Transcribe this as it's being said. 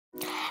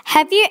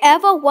Have you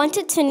ever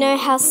wanted to know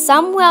how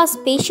some whale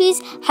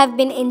species have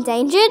been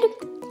endangered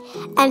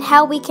and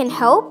how we can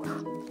help?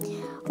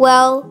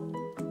 Well,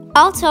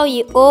 I'll tell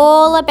you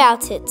all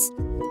about it.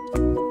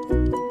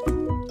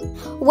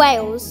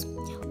 Whales.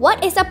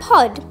 What is a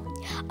pod?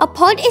 A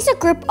pod is a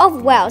group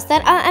of whales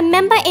that are a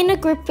member in a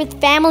group with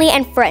family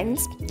and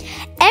friends.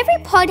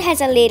 Every pod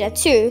has a leader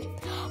too.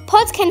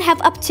 Pods can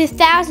have up to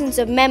thousands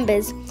of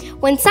members,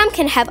 when some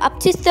can have up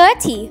to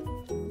 30.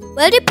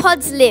 Where do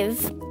pods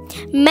live?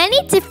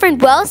 Many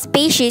different whale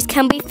species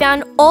can be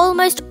found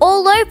almost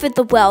all over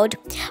the world,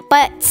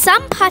 but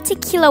some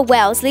particular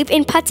whales live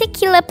in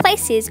particular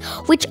places,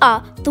 which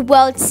are the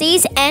world's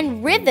seas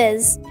and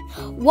rivers.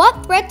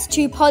 What threats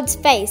do pods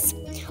face?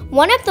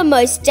 One of the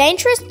most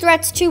dangerous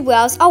threats to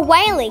whales are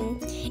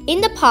whaling.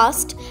 In the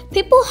past,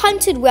 people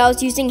hunted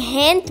whales using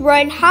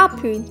hand-thrown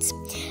harpoons.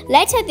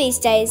 Later these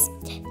days,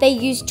 they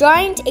use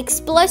giant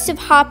explosive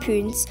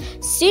harpoons.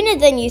 Sooner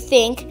than you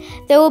think,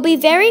 there will be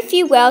very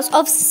few whales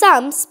of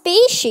some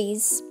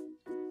species.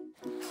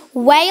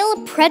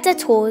 Whale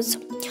predators.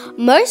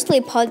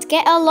 Mostly pods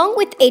get along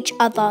with each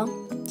other.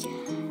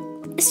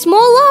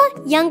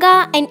 Smaller,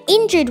 younger, and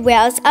injured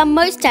whales are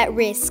most at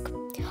risk.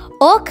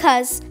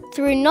 Orcas,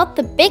 though not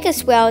the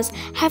biggest whales,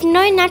 have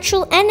no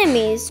natural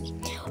enemies.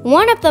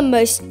 One of the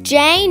most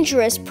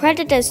dangerous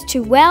predators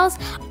to whales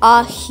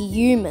are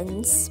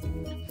humans.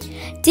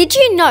 Did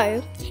you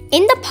know,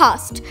 in the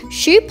past,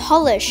 shoe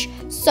polish,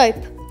 soap,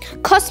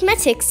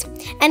 cosmetics,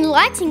 and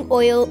lighting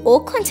oil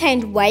all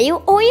contained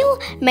whale oil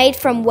made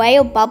from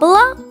whale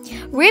bubbler?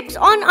 Ribs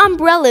on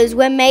umbrellas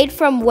were made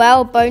from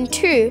whale bone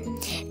too.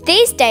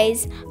 These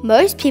days,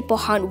 most people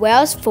hunt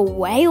whales for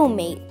whale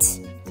meat.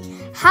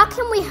 How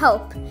can we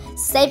help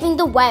saving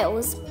the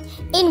whales?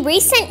 In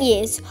recent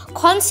years,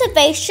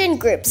 conservation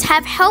groups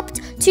have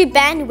helped to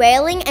ban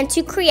whaling and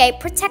to create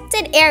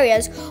protected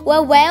areas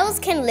where whales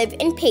can live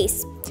in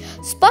peace.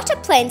 Spotter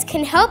planes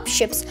can help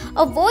ships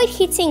avoid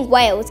hitting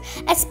whales,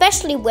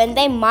 especially when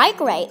they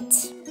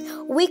migrate.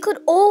 We could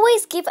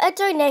always give a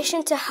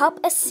donation to help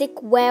a sick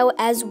whale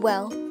as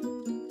well.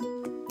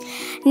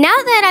 Now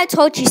that I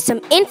told you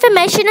some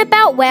information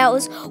about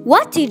whales,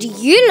 what did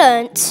you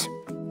learn?